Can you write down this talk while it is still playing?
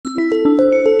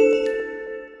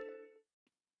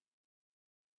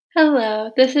Hello,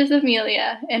 this is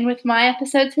Amelia, and with my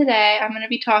episode today, I'm going to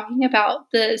be talking about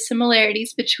the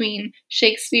similarities between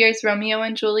Shakespeare's Romeo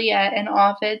and Juliet and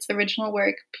Ovid's original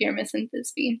work, Pyramus and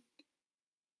Thisbe.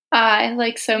 I,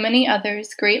 like so many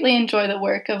others, greatly enjoy the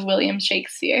work of William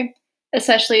Shakespeare,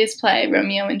 especially his play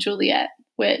Romeo and Juliet,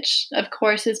 which, of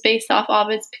course, is based off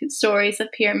Ovid's stories of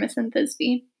Pyramus and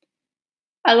Thisbe.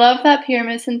 I love that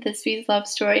Pyramus and Thisbe's love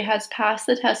story has passed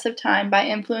the test of time by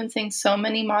influencing so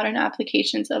many modern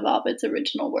applications of Ovid's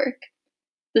original work.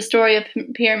 The story of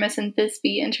Pyramus and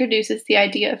Thisbe introduces the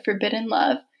idea of forbidden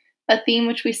love, a theme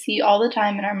which we see all the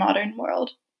time in our modern world.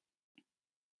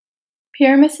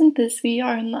 Pyramus and Thisbe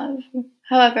are in love.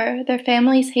 However, their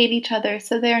families hate each other,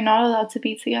 so they are not allowed to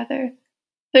be together.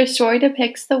 Their story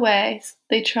depicts the ways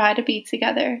they try to be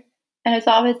together, and as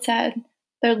Ovid said,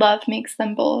 their love makes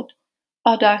them bold.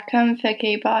 Audacem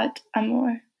fecebat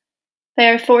amor. They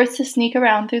are forced to sneak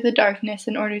around through the darkness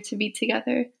in order to be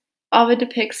together. Ovid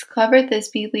depicts clever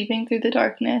Thisbe leaving through the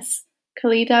darkness,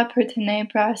 Calida per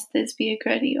tenebras Thisbe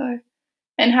agredior,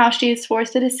 and how she is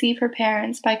forced to deceive her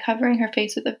parents by covering her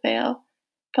face with a veil,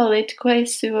 Politque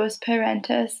suos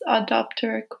parentes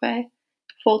adopterque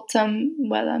fultum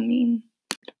velamin.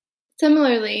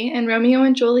 Similarly, in Romeo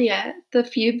and Juliet, the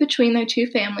feud between their two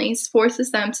families forces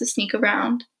them to sneak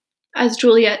around. As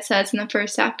Juliet says in the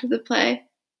first act of the play,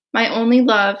 "My only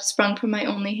love sprung from my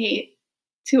only hate,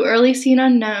 too early seen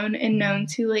unknown and known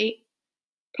too late.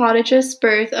 Prodigious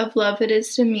birth of love it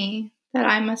is to me, that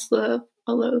I must love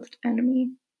a loathed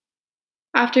enemy."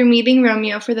 After meeting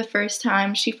Romeo for the first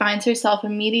time, she finds herself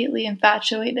immediately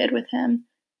infatuated with him,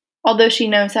 although she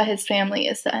knows that his family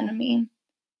is the enemy.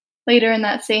 Later in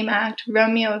that same act,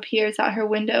 Romeo appears at her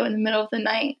window in the middle of the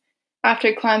night,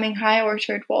 after climbing high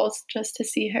orchard walls just to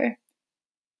see her.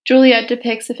 Juliet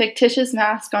depicts a fictitious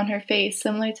mask on her face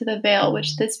similar to the veil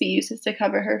which Thisbe uses to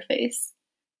cover her face.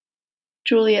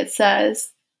 Juliet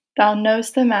says, "Thou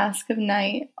know'st the mask of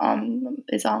night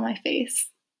is on my face."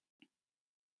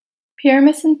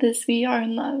 Pyramus and Thisbe are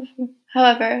in love.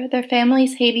 However, their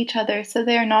families hate each other, so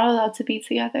they are not allowed to be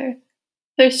together.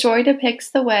 Their story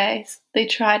depicts the ways they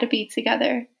try to be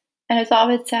together, and as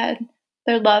Ovid said,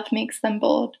 their love makes them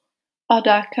bold.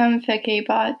 Audacem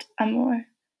fecebat amor.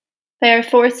 They are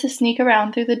forced to sneak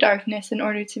around through the darkness in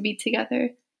order to be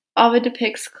together. Ovid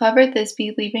depicts clever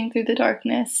Thisbe leaving through the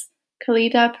darkness,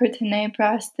 Calida per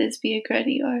tenebras Thisbe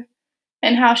agredior,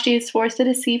 and how she is forced to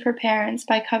deceive her parents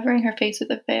by covering her face with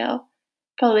a veil,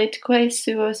 Politque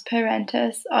suos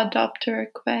parentes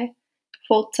adopterque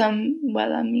fultum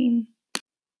velamin.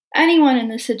 Anyone in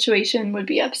this situation would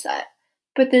be upset,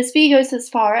 but Thisbe goes as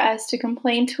far as to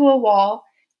complain to a wall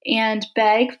and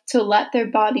beg to let their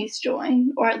bodies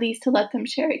join, or at least to let them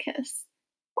share a kiss.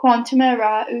 Quantum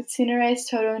era ut cineres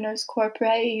toto nos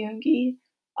corpore iungi,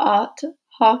 aut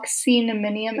hoc si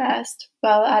neminium est,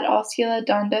 vel ad oscula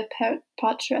donda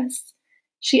patres.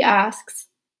 She asks,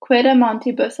 "Quid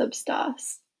amantibus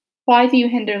obstas?" Why do you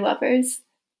hinder lovers?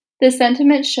 This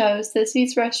sentiment shows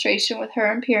Thisbe's frustration with her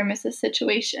and Pyramus'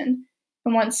 situation,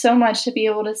 and wants so much to be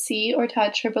able to see or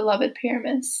touch her beloved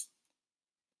Pyramus.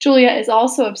 Juliet is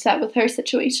also upset with her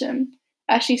situation,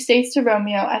 as she states to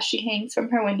Romeo as she hangs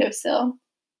from her windowsill,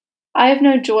 "I have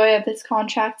no joy of this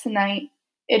contract tonight.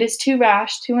 It is too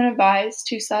rash, too unadvised,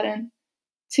 too sudden,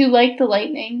 too like the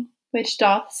lightning, which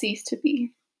doth cease to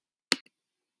be."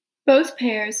 Both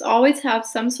pairs always have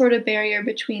some sort of barrier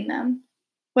between them,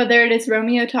 whether it is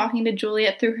Romeo talking to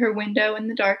Juliet through her window in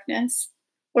the darkness,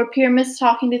 or Pyramus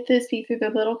talking to Thisbe through the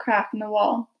little crack in the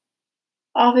wall.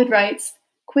 Ovid writes,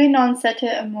 "Qui non sete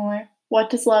amor, what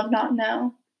does love not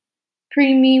know?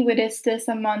 Primi vidistis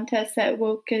amantes et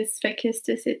vocis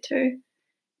fecistis iter."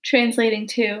 Translating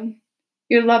to,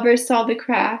 "Your lovers saw the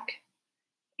crack,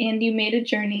 and you made a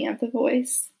journey of the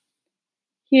voice."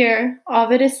 Here,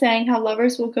 Ovid is saying how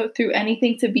lovers will go through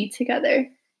anything to be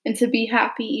together, and to be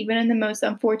happy even in the most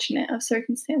unfortunate of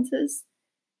circumstances.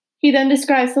 He then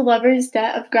describes the lover's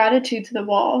debt of gratitude to the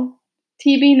wall.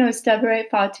 "Tibi nos debere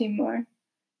fatimur,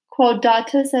 quod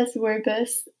datus est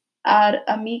verbis ad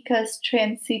amicus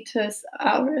transitus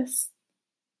auris."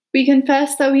 We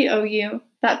confess that we owe you,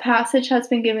 that passage has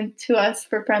been given to us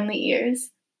for friendly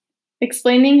ears,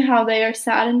 explaining how they are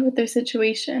saddened with their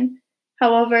situation,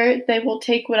 however, they will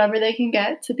take whatever they can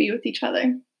get to be with each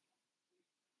other.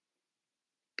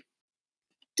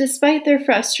 Despite their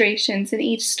frustrations in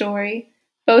each story,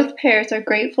 both pairs are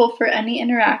grateful for any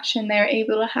interaction they are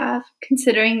able to have,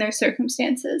 considering their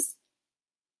circumstances.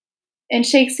 In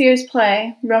Shakespeare's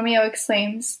play, Romeo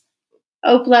exclaims,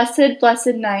 "O blessed,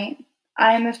 blessed night!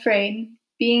 I am afraid,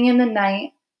 being in the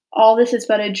night, all this is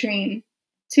but a dream,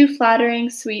 too flattering,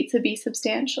 sweet to be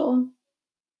substantial."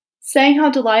 saying how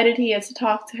delighted he is to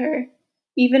talk to her,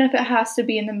 even if it has to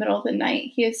be in the middle of the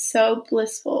night. He is so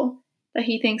blissful that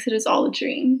he thinks it is all a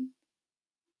dream.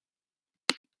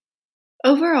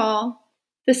 Overall,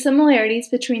 the similarities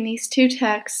between these two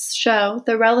texts show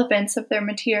the relevance of their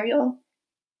material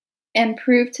and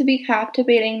prove to be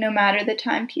captivating no matter the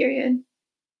time period.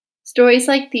 Stories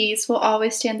like these will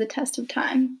always stand the test of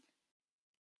time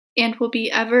and will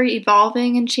be ever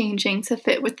evolving and changing to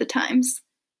fit with the times.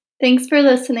 Thanks for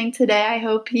listening today. I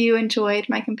hope you enjoyed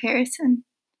my comparison.